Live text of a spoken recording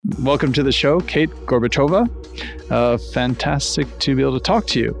Welcome to the show, Kate Gorbatova. Fantastic to be able to talk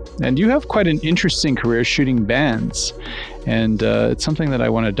to you. And you have quite an interesting career shooting bands. And it's something that I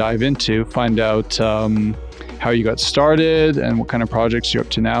want to dive into, find out how you got started and what kind of projects you're up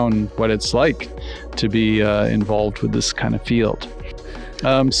to now and what it's like to be involved with this kind of field.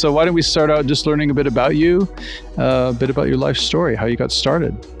 So why don't we start out just learning a bit about you, a bit about your life story, how you got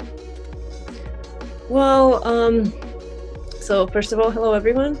started. Well, so first of all, hello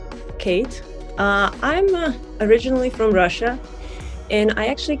everyone, Kate. I'm originally from Russia, and I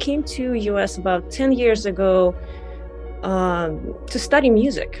actually came to US about 10 years ago to study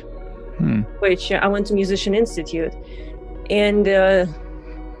music, which I went to Musician Institute. And the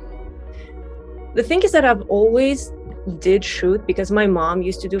thing is that I've always did shoot because my mom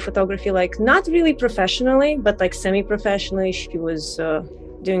used to do photography, like not really professionally, but like semi-professionally. She was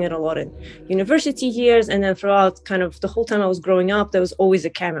doing it a lot in university years, and then throughout kind of the whole time I was growing up, there was always a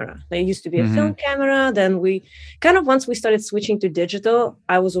camera. There used to be a film camera. Then we kind of, once we started switching to digital,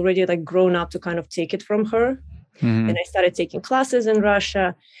 I was already like grown up to kind of take it from her. And I started taking classes in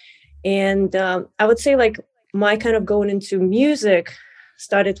Russia. And I would say like my kind of going into music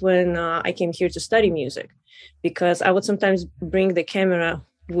started when I came here to study music, because I would sometimes bring the camera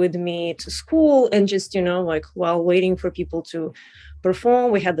with me to school and just, like while waiting for people to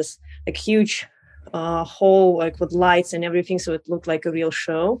perform, we had this like huge hall like with lights and everything, so it looked like a real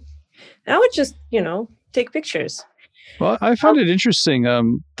show. And I would just take pictures. Well, I found it interesting.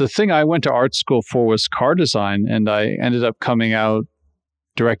 The thing I went to art school for was car design, and I ended up coming out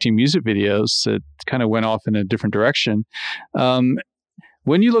directing music videos. It kind of went off in a different direction.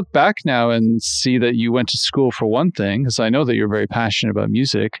 When you look back now and see that you went to school for one thing, because I know that you're very passionate about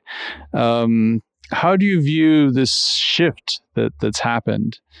music, how do you view this shift that's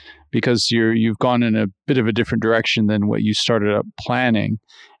happened? Because you've gone in a bit of a different direction than what you started up planning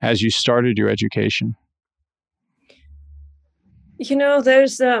as you started your education.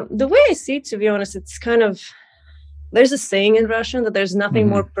 There's the way I see it, to be honest, it's kind of, there's a saying in Russian that there's nothing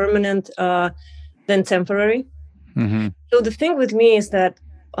more permanent than temporary. So the thing with me is that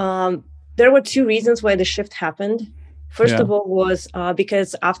there were two reasons why the shift happened. First of all was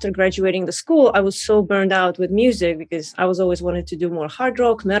because after graduating the school, I was so burned out with music, because I was always wanted to do more hard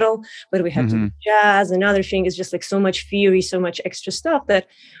rock, metal, but we had to do jazz. Another thing is just like so much theory, so much extra stuff that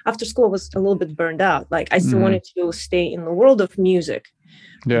after school I was a little bit burned out. Like I still wanted to stay in the world of music,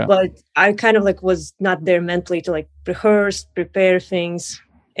 but I kind of like was not there mentally to like rehearse, prepare things.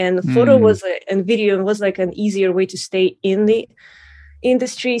 And the photo was and video was like an easier way to stay in the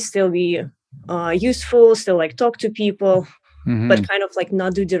industry, still be useful, still like talk to people, but kind of like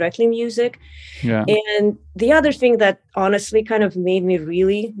not do directly music. And the other thing that honestly kind of made me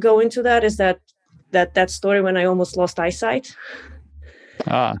really go into that is that story when I almost lost eyesight.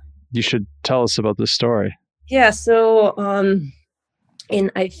 You should tell us about this story. So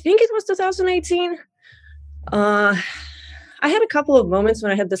in I think it was 2018, I had a couple of moments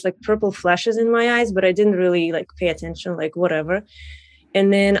when I had this like purple flashes in my eyes, but I didn't really like pay attention, like whatever.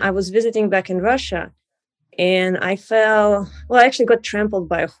 And then I was visiting back in Russia, and I I actually got trampled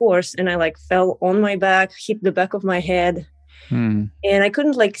by a horse, and I like fell on my back, hit the back of my head, and I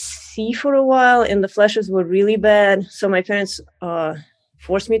couldn't like see for a while, and the flashes were really bad. So my parents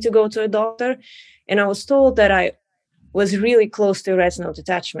forced me to go to a doctor, and I was told that I was really close to retinal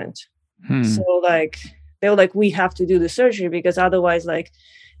detachment. So like, they were like, we have to do the surgery, because otherwise like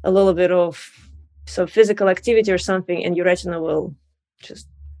a little bit of some physical activity or something and your retina will just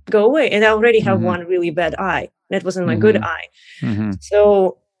go away. And I already have one really bad eye. That wasn't my good eye.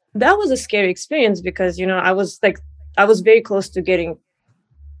 So that was a scary experience, because, I was very close to getting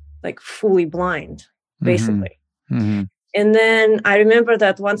like fully blind, basically. And then I remember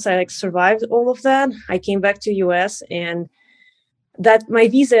that once I like survived all of that, I came back to US, and that my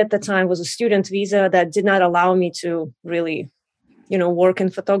visa at the time was a student visa that did not allow me to really, work in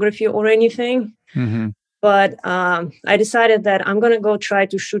photography or anything. But I decided that I'm going to go try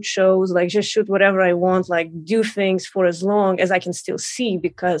to shoot shows, like just shoot whatever I want, like do things for as long as I can still see,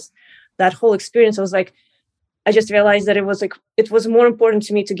 because that whole experience, I was like, I just realized that it was more important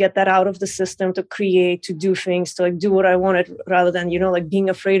to me to get that out of the system, to create, to do things, to like do what I wanted, rather than, like being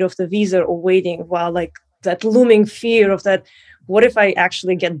afraid of the visa or waiting, while like that looming fear of that, what if I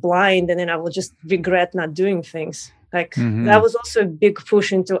actually get blind and then I will just regret not doing things? Like that was also a big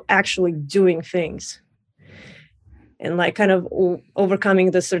push into actually doing things. And like kind of overcoming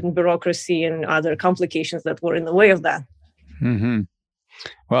the certain bureaucracy and other complications that were in the way of that.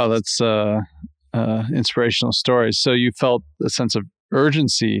 Wow, that's inspirational story. So you felt a sense of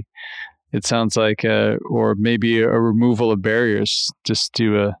urgency it sounds like, or maybe a removal of barriers, just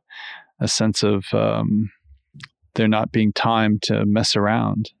to a sense of there not being time to mess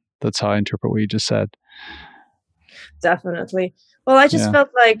around. That's how I interpret what you just said. Definitely. Well, I just Yeah. felt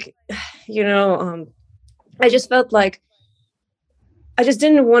like, I just felt like I just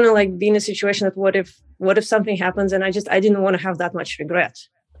didn't want to like be in a situation that what if something happens, and I didn't want to have that much regret.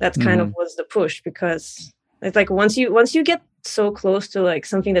 That kind of Hmm. was the push, because it's like once you get so close to like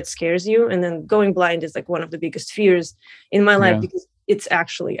something that scares you, and then going blind is like one of the biggest fears in my life, Yeah. because it's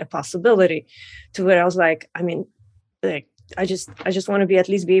actually a possibility, to where I was like, I mean, like I just want to be at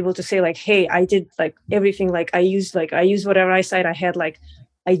least be able to say like, hey, I did like everything, like I used whatever eyesight I had, like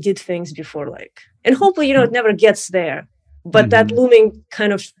I did things before, like, and hopefully, it never gets there. But that Hmm. looming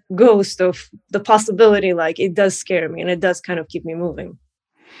kind of ghost of the possibility, like, it does scare me, and it does kind of keep me moving.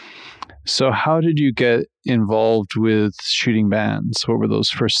 So, how did you get involved with shooting bands? What were those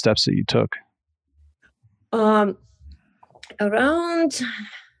first steps that you took? Um, Around,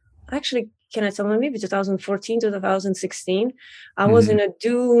 actually, can I tell you, maybe 2014 to 2016, I was Hmm. in a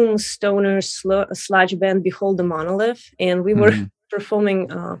doom stoner sludge band, Behold the Monolith, and we were Hmm.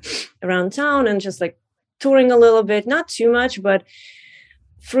 performing around town and just like touring a little bit, not too much, but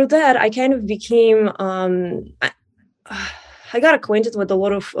through that, I kind of became I got acquainted with a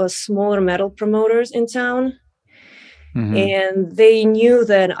lot of smaller metal promoters in town, Hmm. and they knew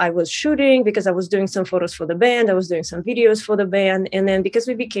that I was shooting because I was doing some photos for the band, I was doing some videos for the band, and then because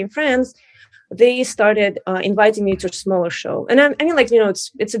we became friends, they started inviting me to a smaller show. And I mean, like,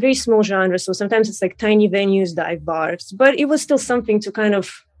 it's a very small genre, so sometimes it's like tiny venues, dive bars, but it was still something to kind of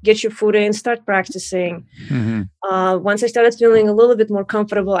get your foot in, start practicing. Hmm. Once I started feeling a little bit more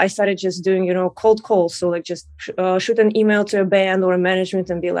comfortable, I started just doing, cold calls. So like just shoot an email to a band or a management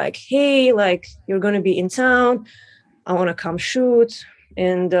and be like, hey, like, you're going to be in town. I want to come shoot.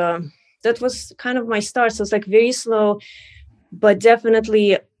 And that was kind of my start. So it's like very slow, but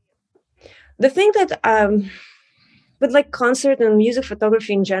definitely the thing that, with like concert and music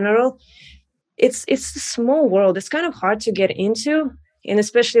photography in general, it's a small world. It's kind of hard to get into, and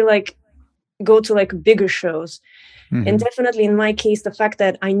especially like go to like bigger shows. And Hmm. definitely in my case, the fact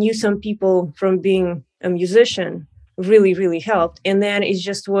that I knew some people from being a musician really, really helped. And then it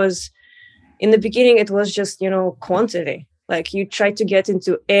just was, in the beginning, it was just, quantity. Like you try to get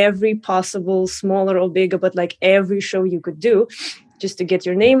into every possible, smaller or bigger, but like every show you could do, just to get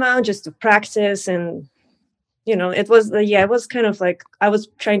your name out, just to practice. And, it was, it was kind of like I was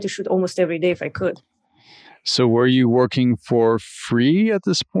trying to shoot almost every day if I could. So, were you working for free at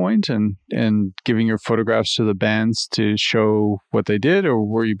this point and giving your photographs to the bands to show what they did, or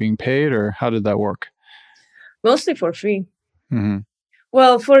were you being paid, or how did that work? Mostly for free. Hmm.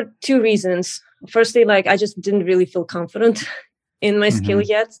 Well, for two reasons. Firstly, like I just didn't really feel confident in my skill Hmm.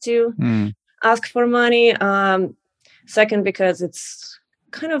 yet to Mm. ask for money. Second, because it's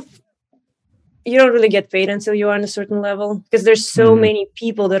kind of, you don't really get paid until you are on a certain level, because there's so Hmm. many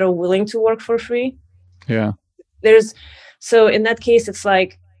people that are willing to work for free. Yeah. There's So in that case, it's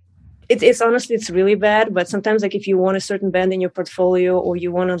like it's honestly, it's really bad. But sometimes, like if you want a certain band in your portfolio, or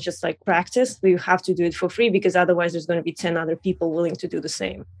you want to just like practice, you have to do it for free, because otherwise there's going to be 10 other people willing to do the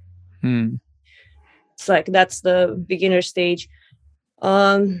same. Mm. It's like that's the beginner stage.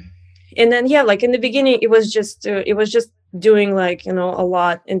 um and then, yeah, like in the beginning, it was just doing like, a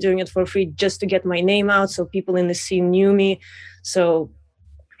lot, and doing it for free just to get my name out, so people in the scene knew me. So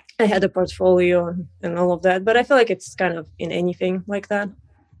I had a portfolio and all of that. But I feel like it's kind of in anything like that.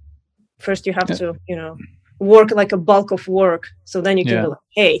 First you have Yeah. to, work like a bulk of work, so then you can Yeah. be like,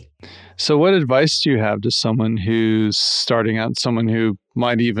 hey. So, what advice do you have to someone who's starting out, someone who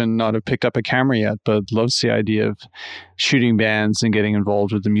might even not have picked up a camera yet, but loves the idea of shooting bands and getting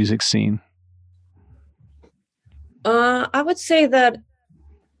involved with the music scene? I would say that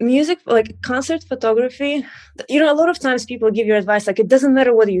music, like concert photography, a lot of times people give you advice like, it doesn't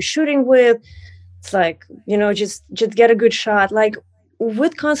matter what you're shooting with. It's like, just get a good shot. Like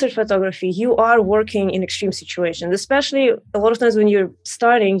with concert photography, you are working in extreme situations, especially a lot of times when you're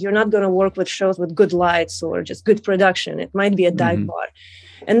starting, you're not going to work with shows with good lights or just good production. It might be a dive Hmm. bar.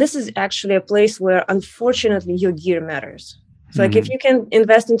 And this is actually a place where, unfortunately, your gear matters. So like if Hmm. you can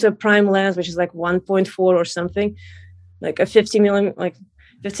invest into a prime lens, which is like 1.4 or something, like a 50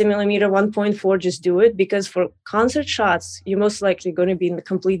 millimeter 1.4, just do it, because for concert shots you're most likely going to be in the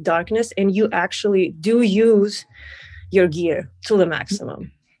complete darkness, and you actually do use your gear to the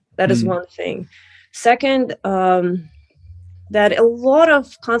maximum. That is Mm. one thing. Second, that a lot of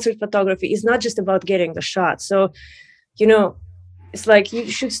concert photography is not just about getting the shot. So, you know it's like you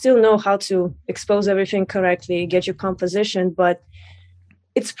should still know how to expose everything correctly, get your composition, but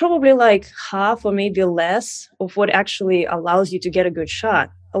it's probably like half or maybe less of what actually allows you to get a good shot.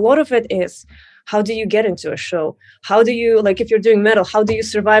 A lot of it is, how do you get into a show? How do you, like, if you're doing metal, how do you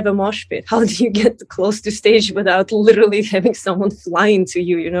survive a mosh pit? How do you get close to stage without literally having someone fly into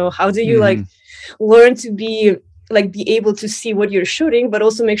you? You know, how do you like learn to be able to see what you're shooting, but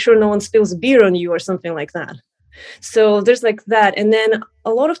also make sure no one spills beer on you or something like that. So there's like that. And then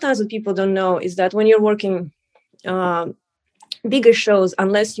a lot of times what people don't know is that when you're working bigger shows,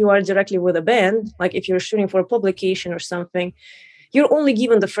 unless you are directly with a band, like if you're shooting for a publication or something, you're only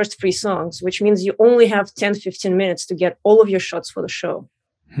given the first 3 songs, which means you only have 10, 15 minutes to get all of your shots for the show.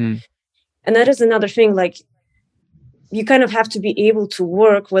 And that is another thing, like you kind of have to be able to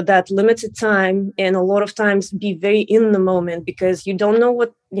work with that limited time, and a lot of times be very in the moment, because you don't know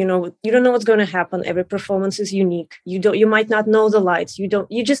what, you don't know what's going to happen. Every performance is unique. You might not know the lights.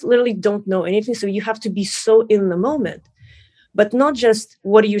 You just literally don't know anything. So you have to be so in the moment, but not just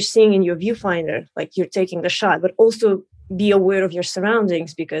what you're seeing in your viewfinder, like you're taking the shot, but also be aware of your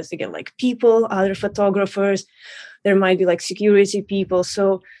surroundings, because again, like people, other photographers, there might be like security people.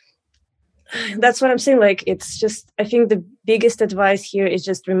 So that's what I'm saying. Like, it's just, I think the biggest advice here is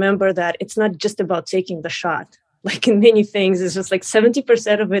just remember that it's not just about taking the shot. Like in many things, it's just like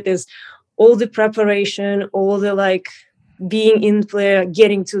 70% of it is all the preparation, all the like being in there,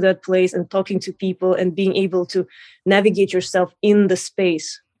 getting to that place and talking to people and being able to navigate yourself in the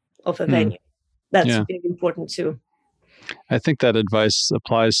space of a venue. That's very important too. I think that advice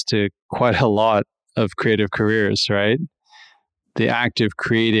applies to quite a lot of creative careers, right? The act of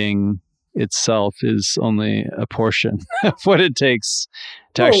creating itself is only a portion of what it takes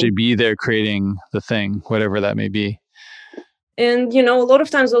to actually be there creating the thing, whatever that may be. And, a lot of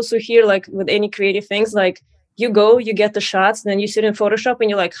times also here, like with any creative things, like you go, you get the shots, then you sit in Photoshop and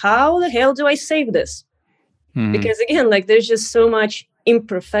you're like, how the hell do I save this? Because again, like there's just so much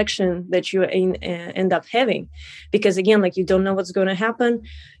imperfection that you end up having, because again, like you don't know what's going to happen.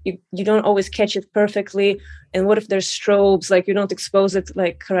 You don't always catch it perfectly. And what if there's strobes, like you don't expose it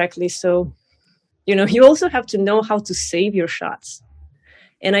like correctly. So, you also have to know how to save your shots.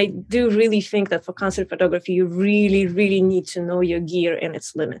 And I do really think that for concert photography, you really, really need to know your gear and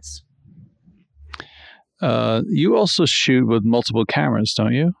its limits. You also shoot with multiple cameras,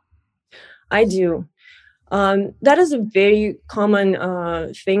 don't you? I do. That is a very common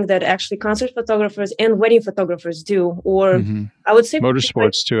thing that actually concert photographers and wedding photographers do, or I would say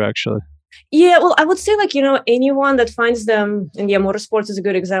motorsports too, actually. Yeah, well, I would say like, anyone that finds them, and motorsports is a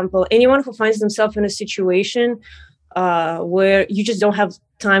good example. Anyone who finds themselves in a situation where you just don't have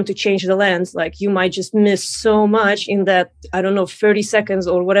time to change the lens, like you might just miss so much in that, 30 seconds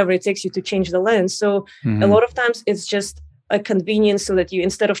or whatever it takes you to change the lens. So a lot of times it's just a convenience, so that you,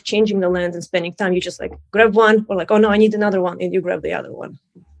 instead of changing the lens and spending time, you just like grab one, or like, oh no, I need another one, and you grab the other one.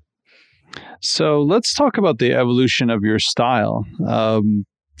 So let's talk about the evolution of your style.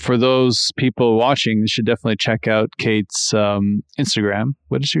 For those people watching, they should definitely check out Kate's Instagram.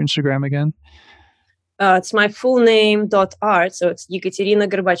 What is your Instagram again? It's my full name .art. So it's Ekaterina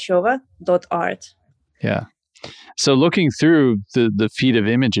Gorbacheva .art. Yeah. So looking through the feed of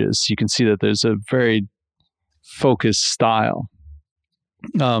images, you can see that there's a very focused style.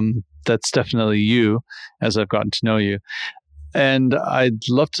 That's definitely you, as I've gotten to know you. And I'd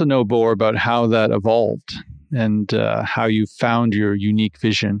love to know more about how that evolved and how you found your unique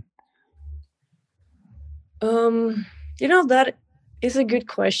vision. That is a good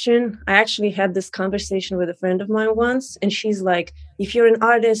question. I actually had this conversation with a friend of mine once, and she's like, if you're an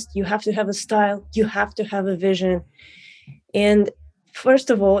artist, you have to have a style, you have to have a vision. And first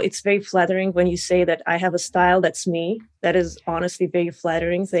of all, it's very flattering when you say that I have a style that's me. That is honestly very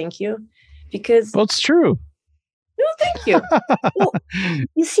flattering. Thank you. Because... Well, it's true. No, thank you. Well,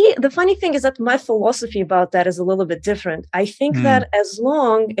 you see, the funny thing is that my philosophy about that is a little bit different. I think that as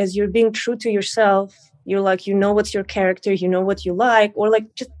long as you're being true to yourself, you're like, what's your character, what you like, or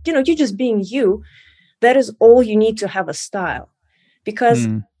like, just, you're just being you. That is all you need to have a style. Because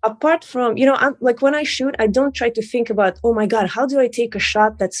apart from, I'm, like when I shoot, I don't try to think about, oh my God, how do I take a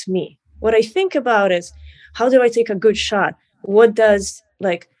shot that's me? What I think about is, how do I take a good shot? What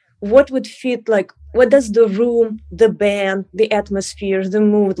would fit, like, what does the room, the band, the atmosphere, the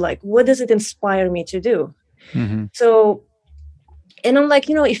mood, like, what does it inspire me to do? So, and I'm like,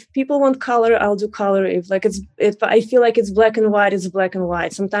 if people want color, I'll do color. If I feel like it's black and white, it's black and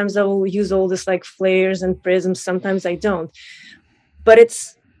white. Sometimes I will use all this like flares and prisms. Sometimes I don't. But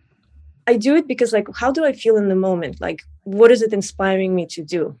I do it because, like, how do I feel in the moment? Like, what is it inspiring me to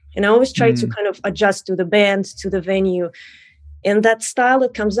do? And I always try to kind of adjust to the band, to the venue. And that style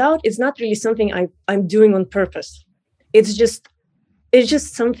that comes out is not really something I'm doing on purpose. It's just it's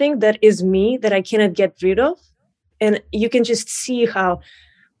just something that is me that I cannot get rid of. And you can just see how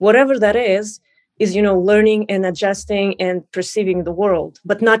whatever that is, learning and adjusting and perceiving the world,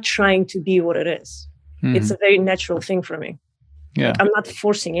 but not trying to be what it is. Mm-hmm. It's a very natural thing for me. Yeah. Like, I'm not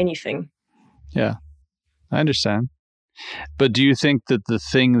forcing anything. Yeah, I understand. But do you think that the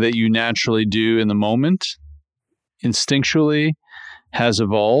thing that you naturally do in the moment, instinctually, has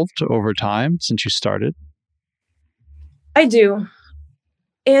evolved over time since you started? I do.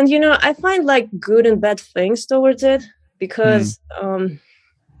 And, I find like good and bad things towards it because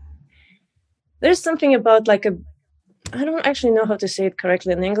there's something about like I don't actually know how to say it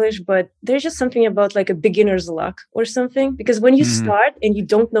correctly in English, but there's just something about like a beginner's luck or something. Because when you start and you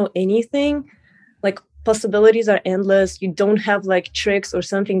don't know anything, like possibilities are endless. You don't have like tricks or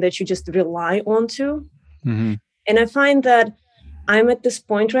something that you just rely on to. Mm-hmm. And I find that I'm at this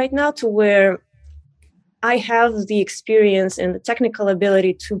point right now to where I have the experience and the technical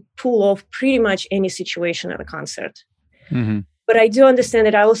ability to pull off pretty much any situation at a concert. Mm-hmm. But I do understand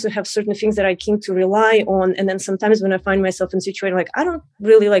that I also have certain things that I came to rely on. And then sometimes when I find myself in a situation, like, I don't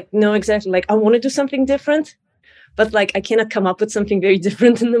really like know exactly, like, I want to do something different, but like, I cannot come up with something very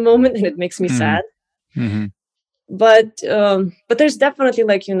different in the moment. And it makes me sad. Mm-hmm. But there's definitely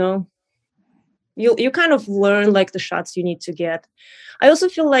like, you kind of learn like the shots you need to get. I also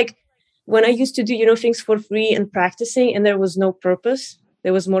feel like when I used to do, things for free and practicing and there was no purpose,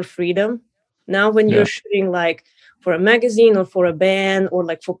 there was more freedom. Now when you're shooting like for a magazine or for a band or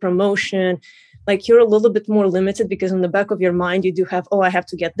like for promotion, like you're a little bit more limited because in the back of your mind, you do have, I have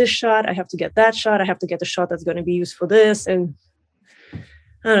to get this shot. I have to get that shot. I have to get the shot that's going to be used for this. And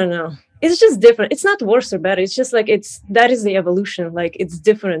I don't know. It's just different. It's not worse or better. It's just like, that is the evolution. Like it's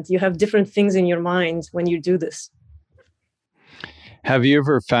different. You have different things in your mind when you do this. Have you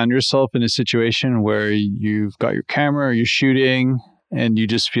ever found yourself in a situation where you've got your camera, you're shooting, and you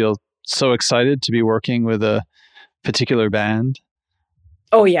just feel so excited to be working with a particular band?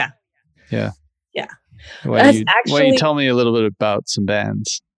 Oh, yeah. Yeah. Yeah. Why don't you tell me a little bit about some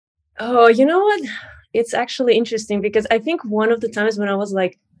bands? Oh, you know what? It's actually interesting because I think one of the times when I was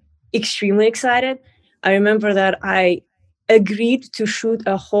like extremely excited, I remember that I agreed to shoot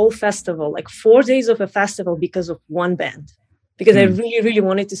a whole festival, like 4 days of a festival because of one band. Because I really, really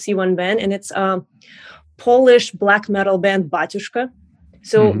wanted to see one band, and it's Polish black metal band Batiushka.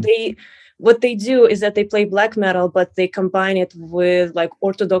 So what they do is that they play black metal, but they combine it with like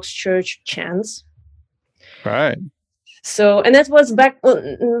Orthodox Church chants. Right. So, and that was back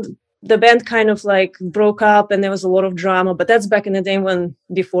when the band kind of like broke up, and there was a lot of drama. But that's back in the day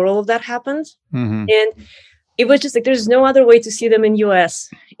before all of that happened, and it was just like there's no other way to see them in US.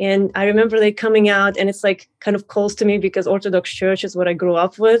 And I remember they coming out, and it's like kind of close to me because Orthodox Church is what I grew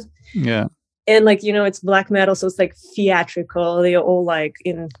up with. Yeah. And like, it's black metal, so it's like theatrical. They're all like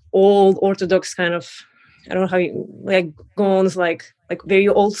in old Orthodox kind of, I don't know how you like gowns, like very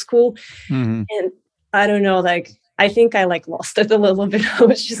old school. And I don't know, like I think I like lost it a little bit. I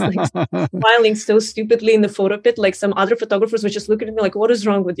was just like smiling so stupidly in the photo pit. Like some other photographers were just looking at me like, what is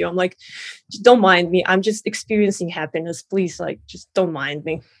wrong with you? I'm like, don't mind me. I'm just experiencing happiness. Please, like, just don't mind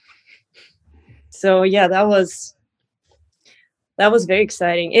me. So yeah, that was very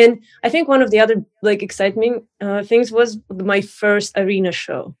exciting. And I think one of the other like exciting things was my first arena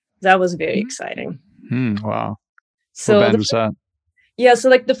show. That was very exciting. Wow. So what band was that? Yeah. So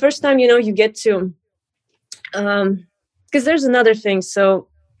like the first time, you get to, because there's another thing. So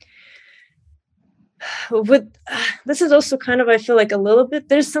this is also kind of, I feel like a little bit,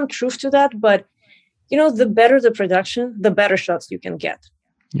 there's some truth to that, but the better the production, the better shots you can get.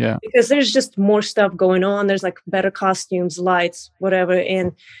 Yeah. Because there's just more stuff going on. There's like better costumes, lights, whatever.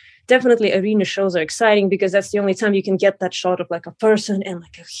 And definitely arena shows are exciting because that's the only time you can get that shot of like a person and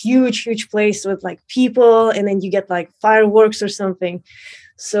like a huge, huge place with like people. And then you get like fireworks or something.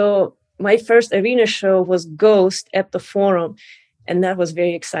 So my first arena show was Ghost at the Forum. And that was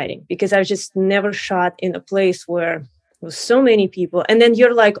very exciting because I've just never shot in a place where there was so many people. And then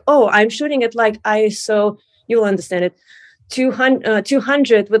you're like, oh, I'm shooting at like ISO, you'll understand it,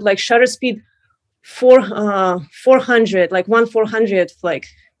 200 with like shutter speed 400, like 1/400, like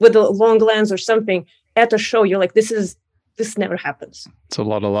with a long lens or something at a show. You're like, this never happens. It's a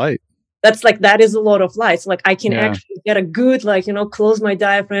lot of light. That is a lot of light. So like I can actually get a good, like, close my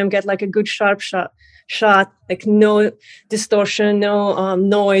diaphragm, get like a good sharp shot, like no distortion, no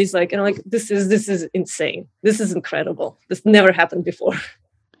noise, like, like this is insane. This is incredible. This never happened before.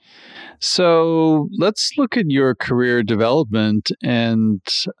 So let's look at your career development and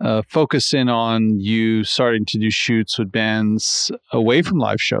focus in on you starting to do shoots with bands away from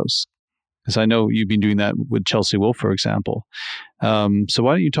live shows. Because I know you've been doing that with Chelsea Wolfe, for example. So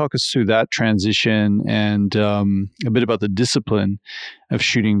why don't you talk us through that transition and a bit about the discipline of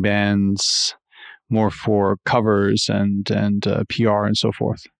shooting bands more for covers and PR and so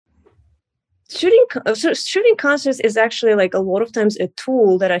forth? Shooting concerts is actually like a lot of times a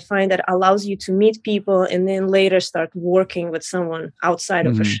tool that I find that allows you to meet people and then later start working with someone outside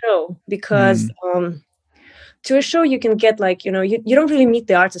of a show. Because to a show you can get like, you don't really meet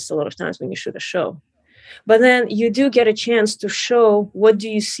the artist a lot of times when you shoot a show. But then you do get a chance to show what do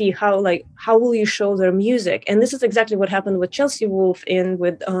you see, how will you show their music. And this is exactly what happened with Chelsea Wolfe and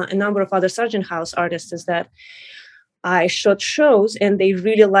with a number of other Sargent House artists, is that I shot shows and they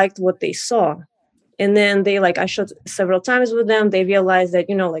really liked what they saw. And then I shot several times with them. They realized that,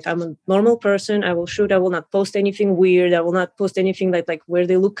 I'm a normal person. I will shoot. I will not post anything weird. I will not post anything like where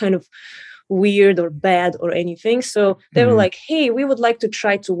they look kind of weird or bad or anything. So they were like, hey, we would like to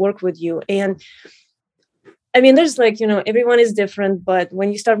try to work with you. And I mean, there's everyone is different, but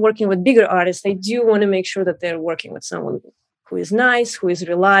when you start working with bigger artists, they do want to make sure that they're working with someone who is nice, who is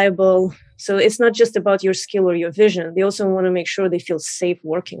reliable. So it's not just about your skill or your vision. They also want to make sure they feel safe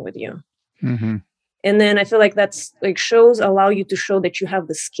working with you. Mm-hmm. And then I feel like that's like shows allow you to show that you have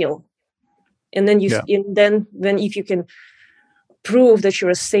the skill. And then then if you can prove that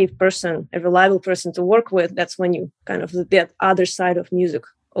you're a safe person, a reliable person to work with, that's when you kind of the other side of music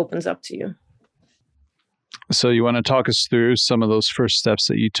opens up to you. So you want to talk us through some of those first steps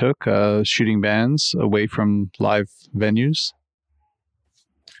that you took, shooting bands away from live venues?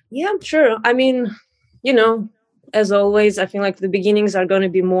 Yeah, sure. I mean, as always, I feel like the beginnings are going to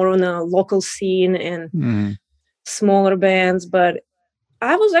be more on a local scene and smaller bands. But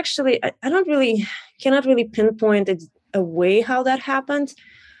I was actually, cannot really pinpoint a way how that happened.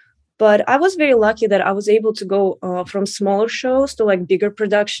 But I was very lucky that I was able to go from smaller shows to like bigger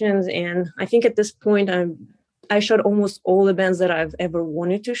productions. And I think at this point, I shot almost all the bands that I've ever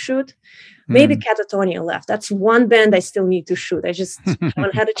wanted to shoot. Maybe Catatonia left. That's one band I still need to shoot. I just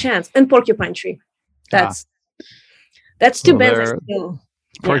haven't had a chance. And Porcupine Tree. That's two bands I still...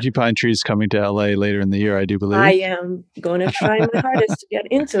 Porcupine Tree is coming to LA later in the year, I do believe. I am going to try my hardest to get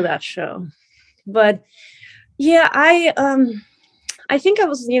into that show. But yeah, I think I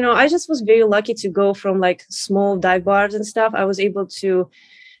was, I just was very lucky to go from like small dive bars and stuff. I was able to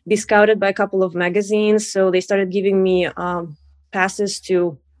be scouted by a couple of magazines. So they started giving me passes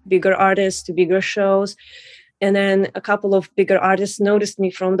to bigger artists, to bigger shows. And then a couple of bigger artists noticed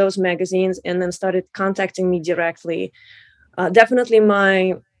me from those magazines and then started contacting me directly. Definitely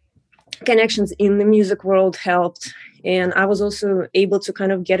my connections in the music world helped. And I was also able to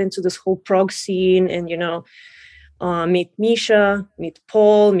kind of get into this whole prog scene and, meet Misha, meet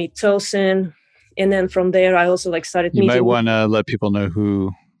Paul, meet Tosin. And then from there, I also started meeting... You might want to let people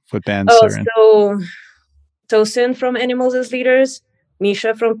know what bands are in. So Tosin from Animals as Leaders,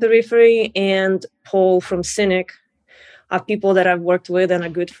 Misha from Periphery, and Paul from Cynic are people that I've worked with and are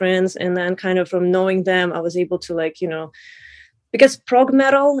good friends. And then kind of from knowing them, I was able to because prog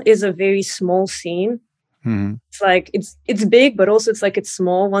metal is a very small scene. Mm-hmm. It's it's big, but also it's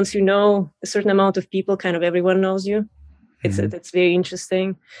small. Once you know a certain amount of people, kind of everyone knows you. It's very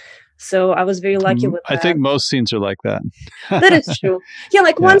interesting. So I was very lucky with that. I think most scenes are like that. That is true. Yeah,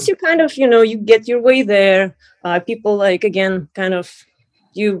 once you kind of, you get your way there, people again, kind of,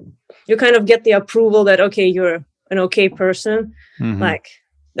 you kind of get the approval that, okay, you're an okay person. Mm-hmm.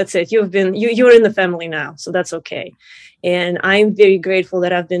 That's it. You're in the family now. So that's okay. And I'm very grateful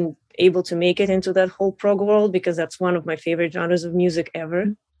that I've been able to make it into that whole prog world, because that's one of my favorite genres of music ever.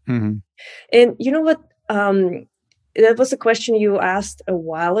 Mm-hmm. And you know what? That was a question you asked a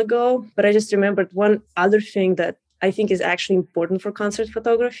while ago, but I just remembered one other thing that I think is actually important for concert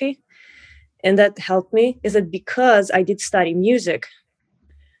photography. And that helped me is that because I did study music,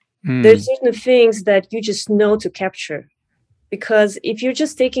 there's certain things that you just know to capture. Because if you're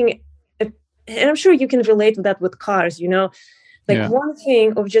just taking, and I'm sure you can relate to that with cars, one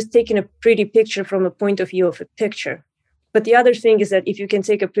thing of just taking a pretty picture from a point of view of a picture. But the other thing is that if you can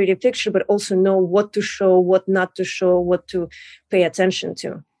take a pretty picture, but also know what to show, what not to show, what to pay attention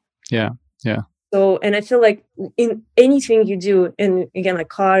to. Yeah. Yeah. So, and I feel like in anything you do, and again, like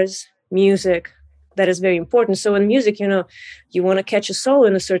cars, music, that is very important. So in music, you want to catch a solo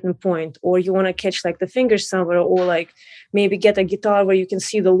in a certain point, or you want to catch the fingers somewhere, or maybe get a guitar where you can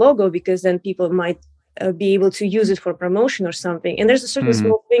see the logo, because then people might be able to use it for promotion or something. And there's a certain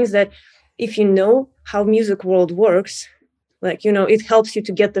small things that if you know how music world works, it helps you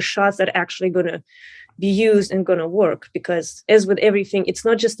to get the shots that are actually going to be used and going to work. Because as with everything, it's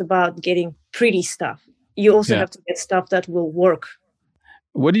not just about getting pretty stuff. You also have to get stuff that will work.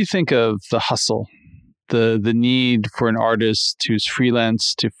 What do you think of the hustle, the need for an artist who's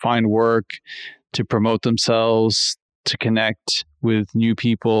freelance to find work, to promote themselves, to connect with new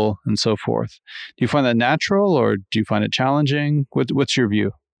people, and so forth? Do you find that natural, or do you find it challenging? What's your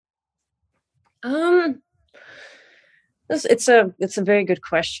view? Um, it's a very good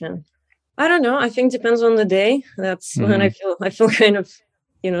question. I don't know. I think depends on the day. That's when Hmm. I feel kind of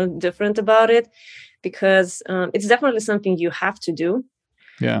different about it, because it's definitely something you have to do.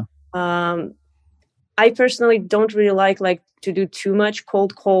 Yeah. Um, I personally don't really like to do too much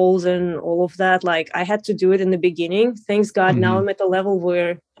cold calls and all of that. Like I had to do it in the beginning. Thanks God, now Hmm. I'm at a level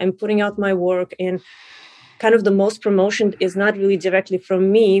where I'm putting out my work, and kind of the most promotion is not really directly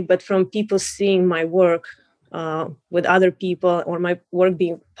from me, but from people seeing my work with other people, or my work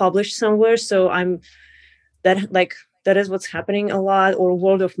being published somewhere. So that like that is what's happening a lot, or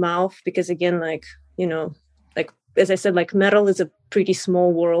word of mouth, because again, like as I said, like metal is a pretty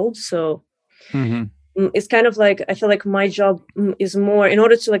small world. So Hmm. it's kind of like I feel like my job is more, in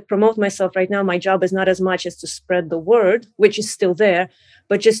order to like promote myself right now, my job is not as much as to spread the word, which is still there,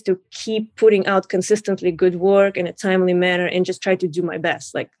 but just to keep putting out consistently good work in a timely manner, and just try to do my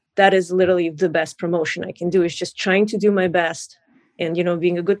best. Like that is literally the best promotion I can do, is just trying to do my best, and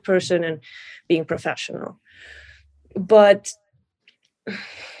being a good person and being professional. But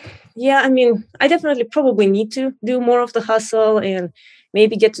yeah, I mean, I definitely probably need to do more of the hustle, and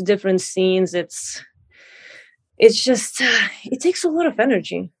maybe get to different scenes. It's just it takes a lot of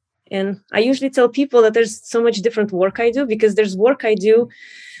energy. And I usually tell people that there's so much different work I do, because there's work I do,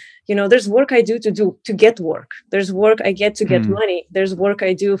 there's work I do to get work. There's work I get to get Hmm. money. There's work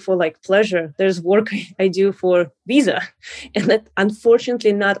I do for like pleasure. There's work I do for visa. And that,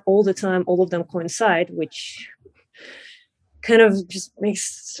 unfortunately, not all the time all of them coincide, which kind of just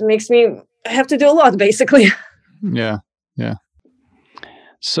makes me have to do a lot, basically. Yeah. Yeah.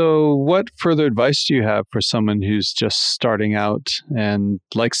 So, what further advice do you have for someone who's just starting out and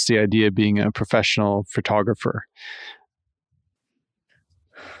likes the idea of being a professional photographer?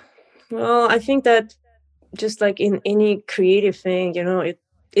 Well, I think that just like in any creative thing,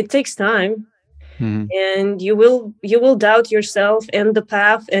 it takes time, Hmm. and you will doubt yourself and the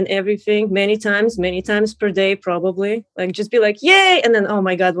path and everything many times per day, probably. Like just be like, yay, and then, oh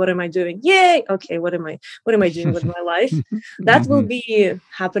my God, what am I doing? Yay, okay, what am I doing with my life? That will Hmm. be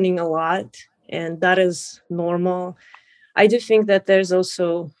happening a lot, and that is normal. I do think that there's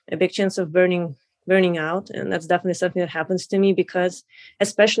also a big chance of burning out, and that's definitely something that happens to me, because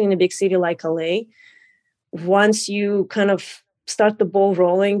especially in a big city like LA, once you kind of start the ball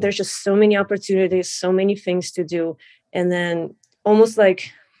rolling, there's just so many opportunities, so many things to do. And then almost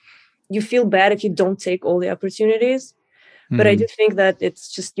like you feel bad if you don't take all the opportunities. But I do Hmm. think that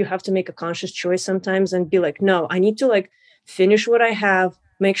it's just you have to make a conscious choice sometimes and be like, no, I need to like finish what I have,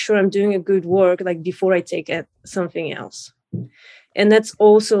 make sure I'm doing a good work, like before I take it something else. And that's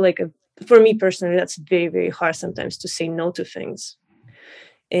also like for me personally, that's very, very hard sometimes to say no to things.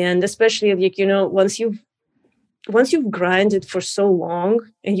 And especially like, once you've grinded for so long,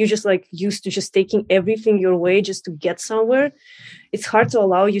 and you just like used to just taking everything your way just to get somewhere, it's hard to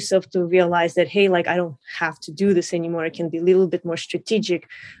allow yourself to realize that, hey, like I don't have to do this anymore. I can be a little bit more strategic,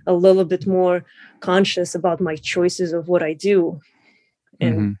 a little bit more conscious about my choices of what I do.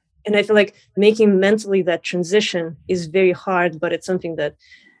 and Hmm. and I feel like making mentally that transition is very hard, but it's something that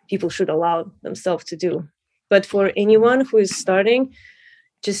people should allow themselves to do. But for anyone who is starting,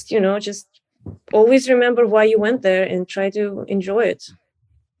 just always remember why you went there and try to enjoy it.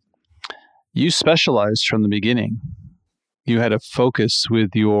 You specialized from the beginning. You had a focus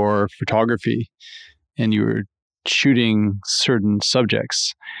with your photography and you were shooting certain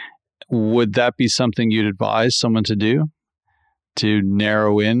subjects. Would that be something you'd advise someone to do, to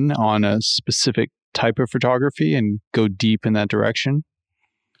narrow in on a specific type of photography and go deep in that direction?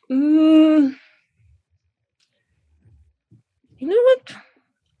 Mm, you know what?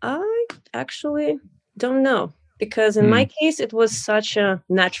 I actually don't know, because in my Hmm. case, it was such a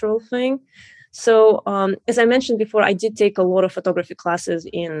natural thing. So, as I mentioned before, I did take a lot of photography classes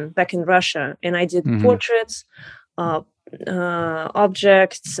in back in Russia, and I did Hmm. portraits, uh,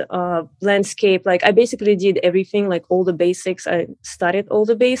 objects, landscape. Like I basically did everything, like all the basics. I studied all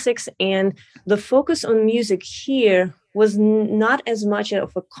the basics, and the focus on music here was not as much of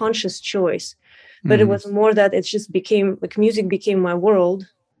a conscious choice, but it Hmm. was more that it just became like music became my world,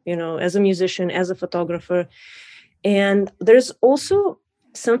 as a musician, as a photographer. And there's also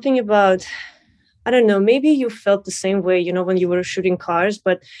something about, I don't know, maybe you felt the same way, when you were shooting cars,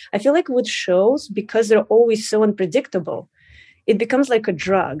 but I feel like with shows, because they're always so unpredictable, it becomes like a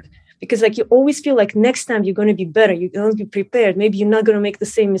drug. because like you always feel like next time you're going to be better, you're going to be prepared, maybe you're not going to make the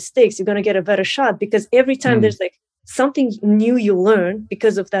same mistakes, you're going to get a better shot, because every time there's like something new you learn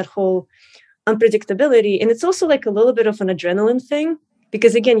because of that whole unpredictability. And it's also like a little bit of an adrenaline thing,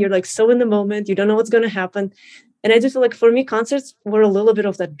 because again, you're like so in the moment, you don't know what's going to happen. And I just feel like for me, concerts were a little bit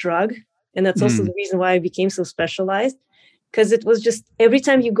of that drug. And that's also the reason why I became so specialized, because it was just every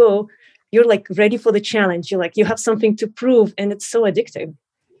time you go, you're like ready for the challenge. You're like, you have something to prove, and it's so addictive.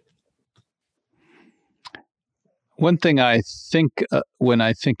 One thing I think when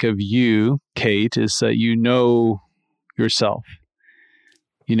I think of you, Kate, is that you know yourself.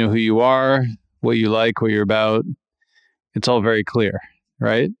 You know who you are, what you like, what you're about. It's all very clear,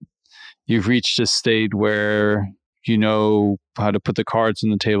 right? You've reached a state where you know how to put the cards on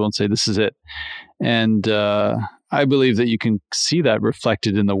the table and say, this is it. And I believe that you can see that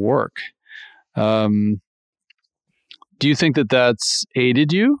reflected in the work. Do you think that that's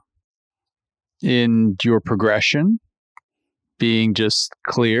aided you in your progression, being just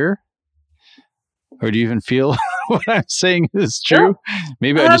clear? Or do you even feel what I'm saying is true?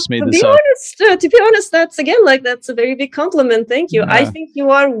 Maybe I just made this up. To be honest, that's a very big compliment. Thank you. Yeah. I think you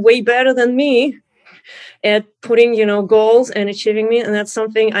are way better than me at putting, goals and achieving me. And that's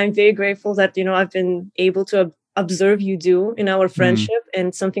something I'm very grateful that, I've been able to observe you do in our friendship,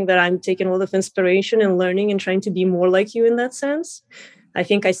 and something that I'm taking a lot of inspiration and learning and trying to be more like you in that sense. I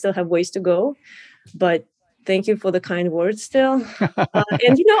think I still have ways to go, but thank you for the kind words still.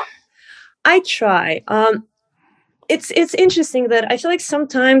 And, I try. It's interesting that I feel like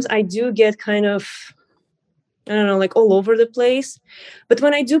sometimes I do get kind of, I don't know, like all over the place. But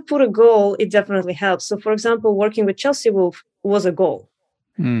when I do put a goal, it definitely helps. So, for example, working with Chelsea Wolfe was a goal.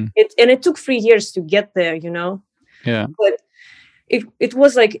 It took 3 years to get there, Yeah. But it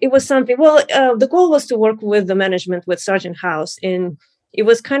was something. Well, the goal was to work with the management, with Sargent House, and it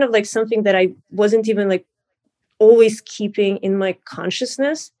was kind of like something that I wasn't even like always keeping in my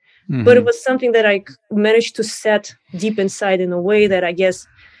consciousness, but it was something that I managed to set deep inside in a way that I guess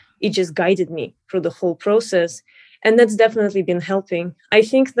it just guided me through the whole process, and that's definitely been helping. I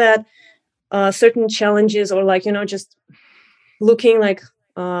think that certain challenges, or like just looking like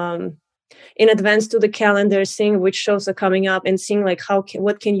in advance to the calendar, seeing which shows are coming up, and seeing like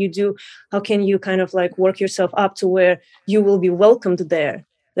what can you do, how can you kind of like work yourself up to where you will be welcomed there.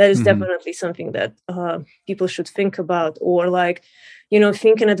 That is definitely something that people should think about, or like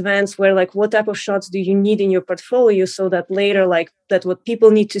think in advance where like what type of shots do you need in your portfolio, so that later like that what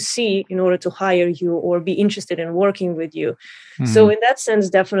people need to see in order to hire you or be interested in working with you. So in that sense,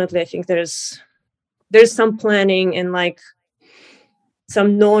 definitely I think there's some planning and like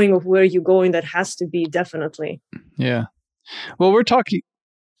some knowing of where you're going that has to be, definitely. Yeah. Well,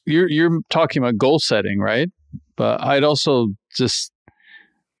 you're talking about goal setting, right? But I'd also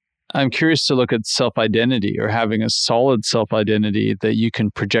I'm curious to look at self-identity, or having a solid self-identity that you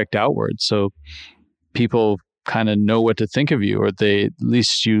can project outward, so people kind of know what to think of you, or at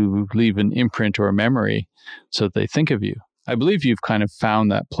least you leave an imprint or a memory so that they think of you. I believe you've kind of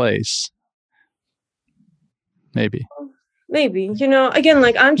found that place. Maybe, again,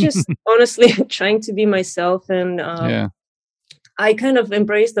 like I'm just honestly trying to be myself, and I kind of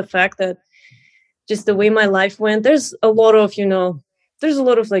embrace the fact that just the way my life went, there's a lot of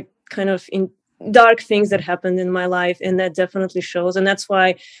like kind of in dark things that happened in my life, and that definitely shows. And that's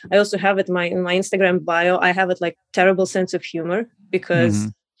why I also have it in my Instagram bio, I have it like terrible sense of humor, because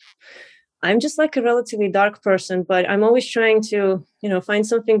I'm just like a relatively dark person, but I'm always trying to, find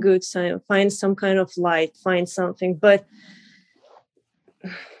something good, find some kind of light, find something. But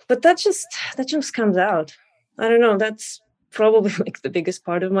that just comes out. I don't know. That's probably like the biggest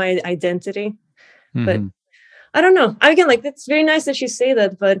part of my identity. But I don't know. Again, like it's very nice that you say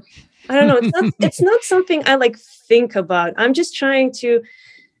that, but I don't know. It's not something I like think about. I'm just trying to.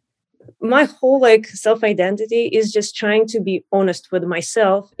 My whole like self-identity is just trying to be honest with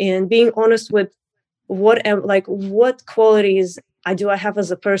myself, and being honest with what qualities I have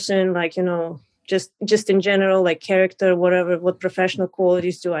as a person, like just in general, like character, whatever, what professional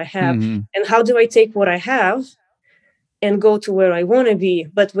qualities do I have, and how do I take what I have and go to where I want to be,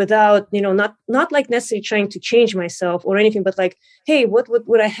 but without, not like necessarily trying to change myself or anything, but like, hey,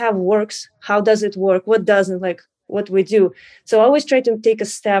 what I have works? How does it work? What doesn't? Like what we do. So I always try to take a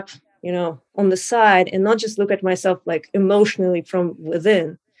step, on the side, and not just look at myself like emotionally from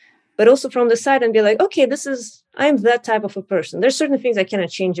within, but also from the side, and be like, okay, I'm that type of a person. There's certain things I cannot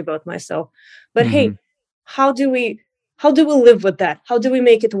change about myself, but hey, how do we live with that? How do we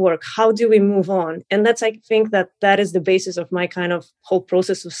make it work? How do we move on? And that's, I think that is the basis of my kind of whole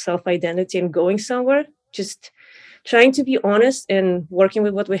process of self-identity and going somewhere. Just trying to be honest and working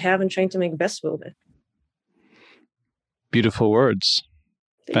with what we have and trying to make best with it. Beautiful words.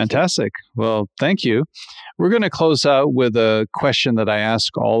 Thank Fantastic. Well, thank you. We're going to close out with a question that I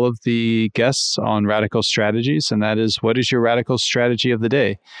ask all of the guests on Radical Strategies, and that is, what is your radical strategy of the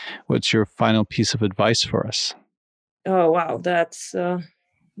day? What's your final piece of advice for us? Oh, wow. That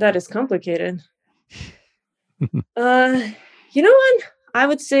is complicated. You know what? I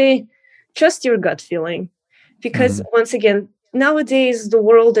would say trust your gut feeling, because once again, nowadays the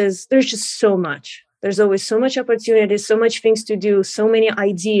world there's just so much. There's always so much opportunity, so much things to do, so many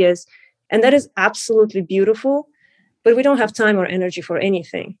ideas. And that is absolutely beautiful, but we don't have time or energy for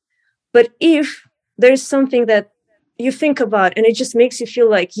anything. But if there's something that you think about and it just makes you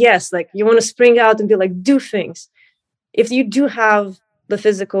feel like, yes, like you want to spring out and be like, do things. If you do have the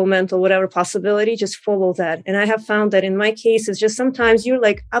physical, mental, whatever possibility, just follow that. And I have found that in my case, it's just sometimes you're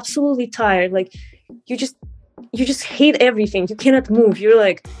like absolutely tired. Like you just hate everything. You cannot move. You're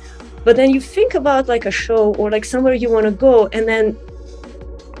like, but then you think about like a show or like somewhere you want to go, and then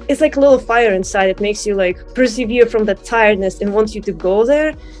it's like a little fire inside. It makes you like persevere from that tiredness and wants you to go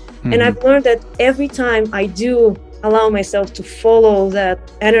there. And I've learned that every time I do allow myself to follow that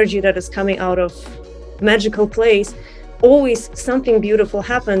energy that is coming out of magical place, always something beautiful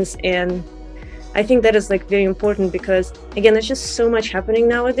happens. And I think that is like very important, because again, there's just so much happening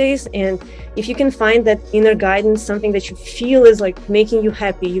nowadays. And if you can find that inner guidance, something that you feel is like making you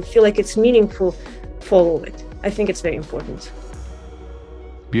happy, you feel like it's meaningful, follow it. I think it's very important.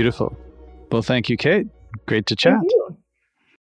 Beautiful. Well, thank you, Kate. Great to chat. Thank you.